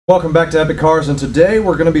Welcome back to Epic Cars, and today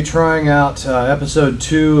we're going to be trying out episode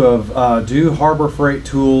 2 of do Harbor Freight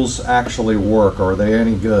tools actually work, or are they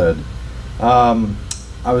any good? I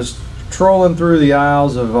was trolling through the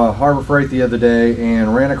aisles of Harbor Freight the other day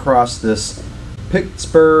and ran across this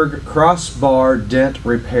Pittsburgh Crossbar Dent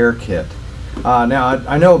repair kit. Now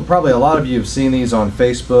I know probably a lot of you have seen these on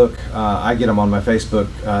Facebook. I get them on my Facebook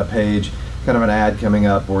page, kind of an ad coming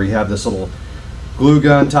up where you have this little glue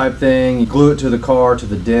gun type thing. You glue it to the car, to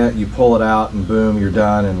the dent, you pull it out, and boom, you're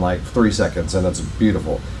done in like 3 seconds, and it's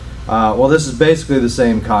beautiful. Well, this is basically the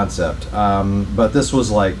same concept, but this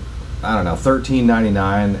was like, I don't know,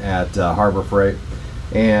 $13.99 at Harbor Freight.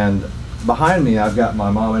 And behind me I've got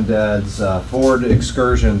my mom and dad's Ford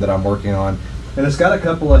Excursion that I'm working on, and it's got a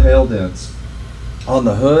couple of hail dents on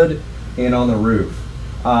the hood and on the roof.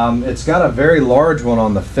 It's got a very large one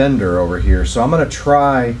on the fender over here, so I'm going to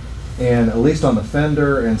try, and at least on the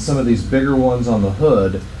fender and some of these bigger ones on the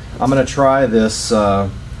hood, I'm going to try this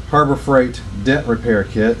Harbor Freight dent repair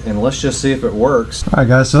kit, and let's just see if it works. Alright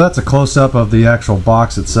guys, so that's a close-up of the actual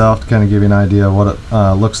box itself to kind of give you an idea of what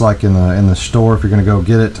it looks like in the store if you're going to go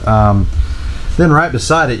get it. Then right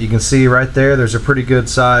beside it, you can see right there's a pretty good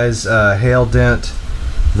size hail dent.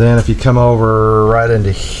 Then if you come over right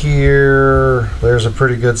into here, there's a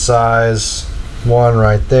pretty good size one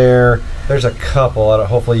right there. There's a couple,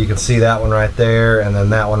 hopefully you can see that one right there, and then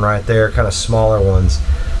that one right there, kind of smaller ones.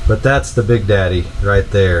 But that's the big daddy right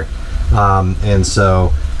there. And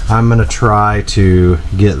so I'm gonna try to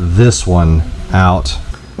get this one out.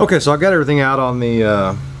 Okay, so I got everything out on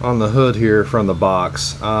the hood here from the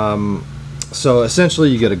box. So essentially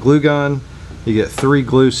you get a glue gun, you get 3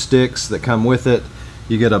 glue sticks that come with it,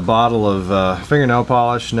 you get a bottle of fingernail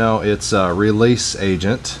polish. No, it's release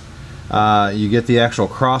agent. You get the actual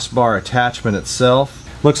crossbar attachment itself.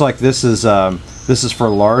 Looks like this is for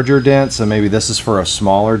larger dents, and maybe this is for a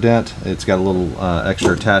smaller dent. It's got a little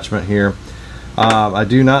extra attachment here. I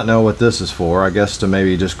do not know what this is for. I guess to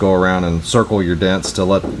maybe just go around and circle your dents to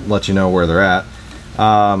let you know where they're at.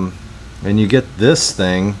 And you get this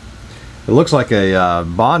thing. It looks like a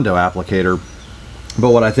Bondo applicator, but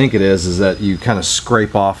what I think it is that you kind of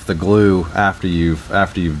scrape off the glue after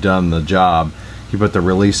you've done the job. You put the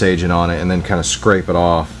release agent on it and then kind of scrape it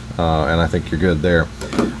off, and I think you're good there.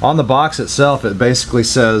 On the box itself, it basically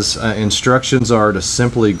says instructions are to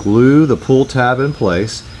simply glue the pull tab in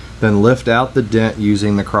place, then lift out the dent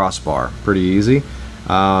using the crossbar. Pretty easy.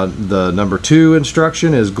 The number 2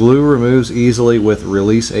 instruction is glue removes easily with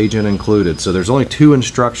release agent included. So there's only 2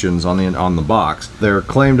 instructions on the box. Their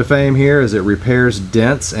claim to fame here is it repairs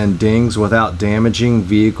dents and dings without damaging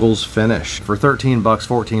vehicle's finish. For 13 bucks,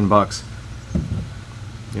 14 bucks,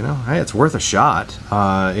 you know, hey, it's worth a shot.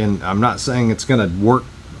 And I'm not saying it's going to work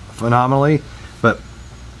phenomenally, but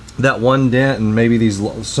that one dent and maybe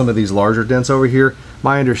some of these larger dents over here,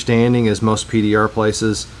 my understanding is most PDR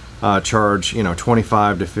places charge, you know,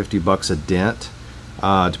 25 to 50 bucks a dent,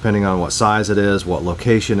 depending on what size it is, what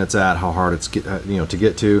location it's at, how hard it's to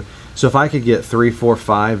get to. So if I could get 3, 4,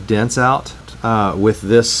 5 dents out with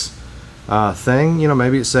this thing, you know,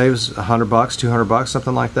 maybe it saves 100 bucks, 200 bucks,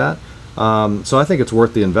 something like that. So I think it's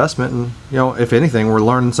worth the investment, and you know, if anything, we're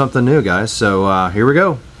learning something new, guys. So here we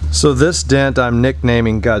go. So this dent I'm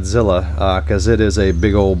nicknaming Godzilla because it is a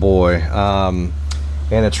big old boy, and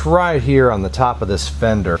it's right here on the top of this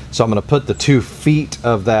fender. So I'm going to put the 2 feet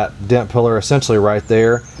of that dent puller essentially right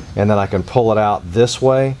there, and then I can pull it out this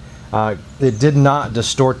way. It did not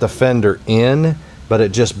distort the fender in, but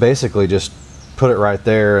it just basically just put it right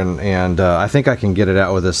there, and I think I can get it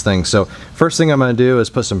out with this thing. So first thing I'm going to do is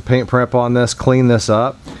put some paint prep on this, clean this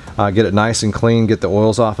up, get it nice and clean, get the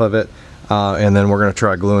oils off of it, and then we're going to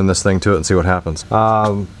try gluing this thing to it and see what happens.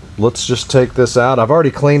 Let's just take this out. I've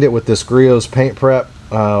already cleaned it with this Griot's paint prep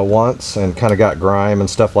once and kind of got grime and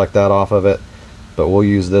stuff like that off of it, but we'll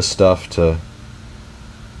use this stuff to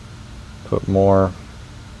put more,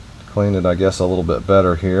 clean it I guess a little bit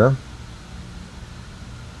better here.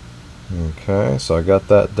 Okay, so I got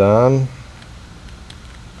that done.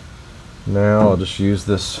 Now I'll just use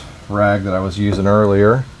this rag that I was using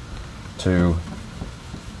earlier to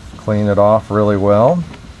clean it off really well.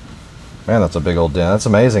 Man, that's a big old dent. That's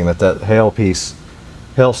amazing that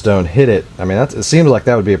hailstone hit it. I mean, it seems like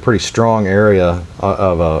that would be a pretty strong area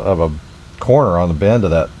of a corner on the bend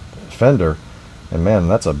of that fender. And man,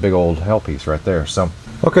 that's a big old hail piece right there. So,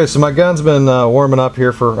 okay, so my gun's been warming up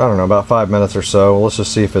here for, I don't know, about 5 minutes or so. Let's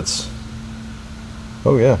just see if it's,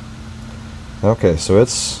 oh yeah. Okay, so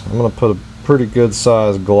I'm gonna put a pretty good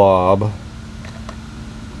sized glob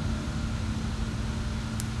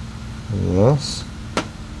in this.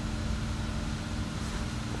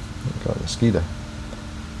 Got a mosquito.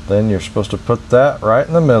 then you're supposed to put that right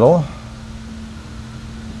in the middle.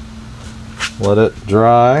 Let it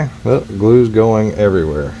dry. Oh, glue's going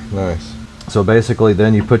everywhere. Nice. So basically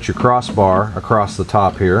then you put your crossbar across the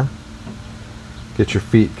top here. Get your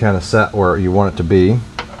feet kind of set where you want it to be.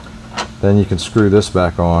 Then you can screw this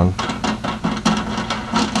back on.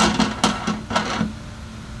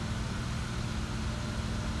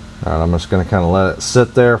 Alright, I'm just going to kind of let it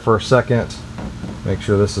sit there for a second. Make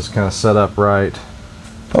sure this is kind of set up right.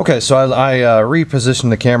 Okay, so I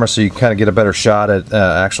repositioned the camera so you kind of get a better shot at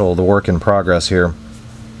the work in progress here,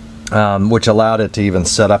 which allowed it to even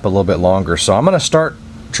set up a little bit longer. So I'm going to start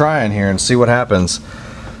trying here and see what happens.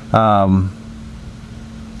 The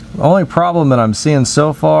only problem that I'm seeing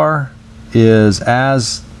so far is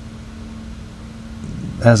as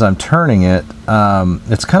I'm turning it,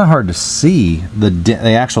 it's kind of hard to see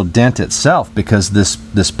the actual dent itself because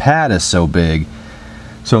this pad is so big.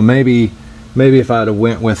 So maybe if I'd have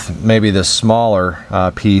went with maybe this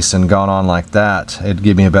smaller piece and gone on like that, it'd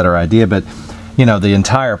give me a better idea. But you know, the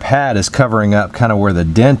entire pad is covering up kind of where the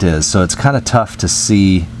dent is, so it's kind of tough to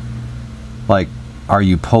see, like, are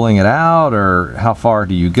you pulling it out or how far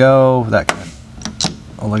do you go? That kind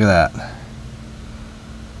of, oh, look at that.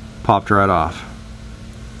 Popped right off.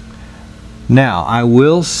 Now, I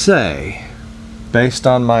will say, based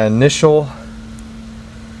on my initial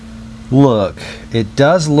look, it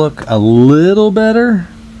does look a little better,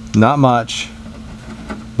 not much,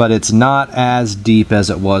 but it's not as deep as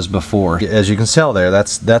it was before. As you can tell there,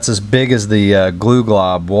 that's as big as the glue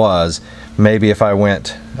glob was. Maybe if I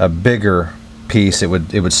went a bigger piece, it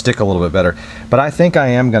would stick a little bit better. But I think I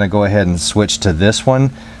am going to go ahead and switch to this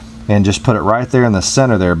one and just put it right there in the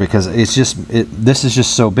center there, because it's just this is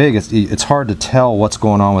just so big, it's hard to tell what's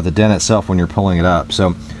going on with the dent itself when you're pulling it up. So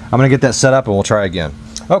I'm going to get that set up and we'll try again.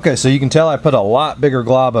 Okay, so you can tell I put a lot bigger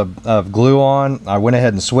glob of glue on. I went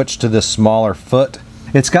ahead and switched to this smaller foot.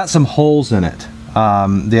 It's got some holes in it.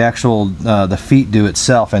 The feet do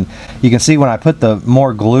itself, and you can see when I put the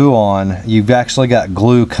more glue on, you've actually got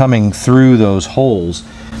glue coming through those holes.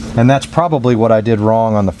 And that's probably what I did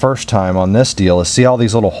wrong on the first time on this deal, is see all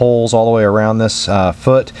these little holes all the way around this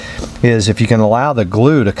foot, is if you can allow the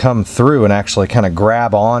glue to come through and actually kind of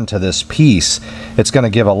grab onto this piece, it's going to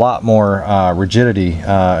give a lot more rigidity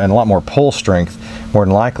and a lot more pull strength, more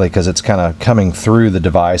than likely, because it's kind of coming through the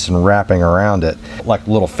device and wrapping around it, like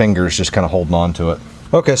little fingers just kind of holding on to it.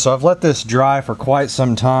 Okay, so I've let this dry for quite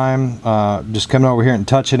some time, just coming over here and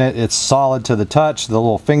touching it. It's solid to the touch. The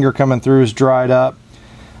little finger coming through is dried up.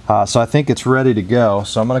 So I think it's ready to go.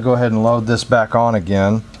 So I'm going to go ahead and load this back on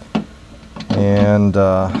again, and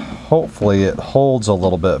hopefully it holds a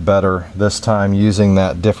little bit better this time using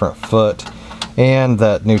that different foot. And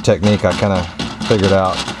that new technique I kind of figured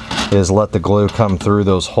out is let the glue come through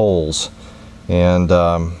those holes and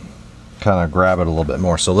kind of grab it a little bit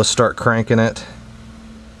more. So let's start cranking it.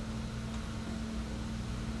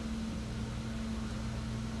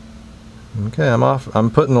 Okay, I'm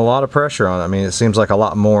putting a lot of pressure on it. I mean, it seems like a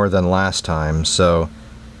lot more than last time. So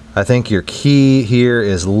I think your key here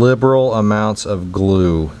is liberal amounts of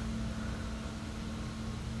glue.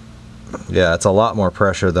 Yeah, it's a lot more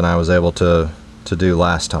pressure than I was able to do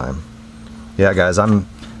last time. Yeah, guys, I mean,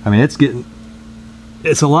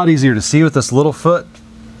 it's a lot easier to see with this little foot,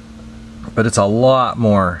 but it's a lot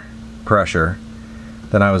more pressure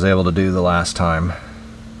than I was able to do the last time.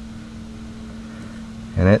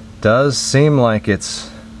 And it does seem like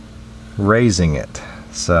it's raising it.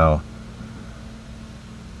 So,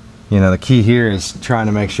 you know, the key here is trying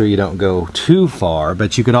to make sure you don't go too far,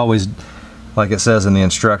 but you could always, like it says in the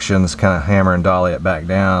instructions, kind of hammer and dolly it back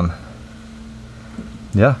down.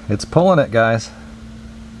 Yeah, it's pulling it, guys.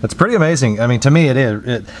 It's pretty amazing. I mean, to me it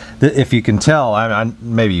is. If you can tell,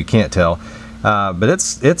 maybe you can't tell, but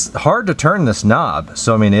it's hard to turn this knob.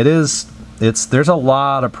 So I mean, there's a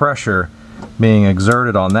lot of pressure being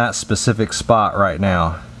exerted on that specific spot right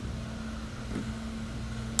now.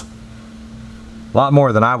 A lot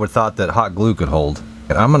more than I would thought that hot glue could hold.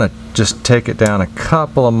 And I'm gonna just take it down a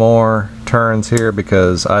couple of more turns here,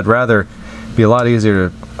 because I'd rather be a lot easier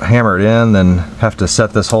to hammer it in than have to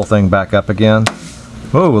set this whole thing back up again.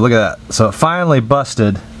 Oh, look at that. So it finally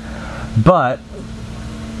busted, but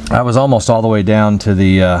I was almost all the way down to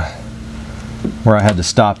the where I had to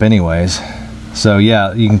stop anyways. So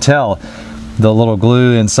yeah, you can tell the little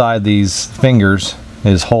glue inside these fingers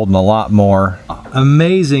is holding a lot more.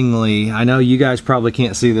 Amazingly, I know you guys probably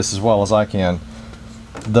can't see this as well as I can,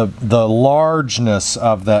 the largeness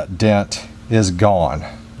of that dent is gone.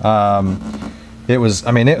 It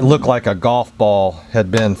looked like a golf ball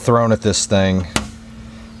had been thrown at this thing.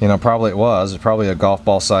 You know, probably it was probably a golf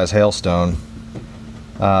ball size hailstone.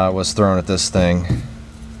 was thrown at this thing.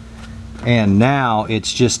 And now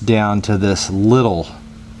it's just down to this little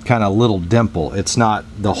dimple. It's not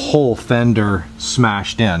the whole fender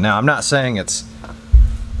smashed in. Now I'm not saying it's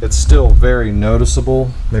still very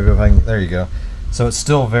noticeable. Maybe if I can, there you go. So it's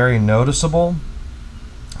still very noticeable,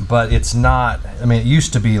 but it's not, I mean, it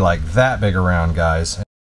used to be like that big around, guys.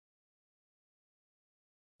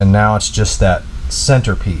 And now it's just that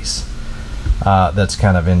centerpiece that's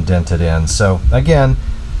kind of indented in. So again,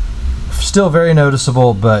 still very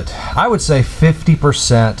noticeable, but I would say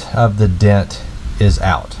 50% of the dent is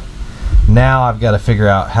out. Now I've got to figure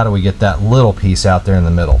out how do we get that little piece out there in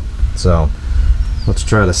the middle. So let's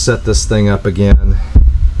try to set this thing up again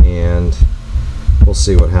and we'll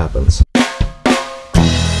see what happens.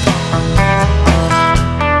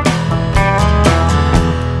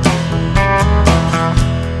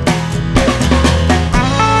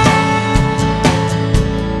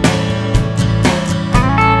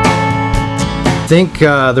 I think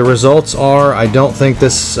the results are, I don't think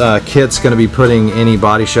this kit's going to be putting any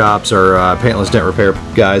body shops or paintless dent repair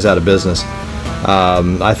guys out of business.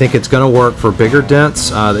 I think it's going to work for bigger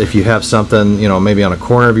dents. If you have something, you know, maybe on a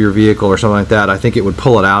corner of your vehicle or something like that, I think it would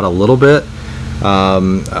pull it out a little bit.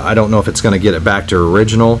 I don't know if it's going to get it back to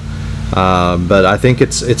original, but I think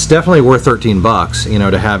it's definitely worth 13 bucks, you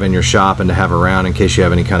know, to have in your shop and to have around in case you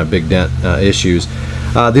have any kind of big dent issues.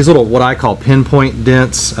 These little, what I call pinpoint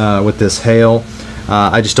dents with this hail,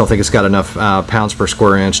 I just don't think it's got enough pounds per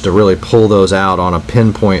square inch to really pull those out on a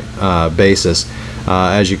pinpoint basis.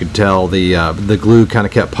 As you could tell, the glue kind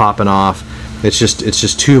of kept popping off. It's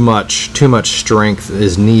just too much strength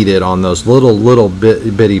is needed on those little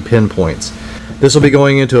bitty pinpoints. This will be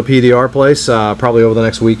going into a PDR place probably over the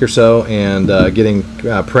next week or so, and getting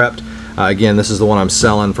prepped. Again, this is the one I'm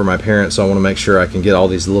selling for my parents, so I want to make sure I can get all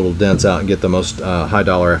these little dents out and get the most high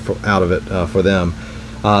dollar out of it for them.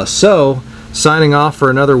 So, signing off for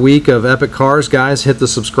another week of Epic Cars, guys. Hit the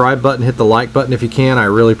subscribe button, hit the like button if you can. I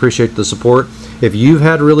really appreciate the support. If you've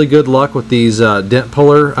had really good luck with these Dent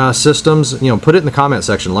Puller systems, you know, put it in the comment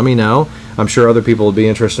section. Let me know. I'm sure other people would be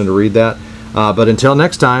interested to read that. But until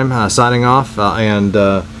next time, signing off, and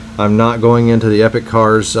I'm not going into the Epic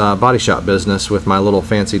Cars body shop business with my little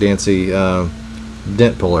fancy-dancy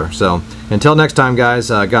Dent Puller. So until next time, guys,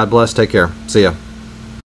 God bless. Take care. See ya.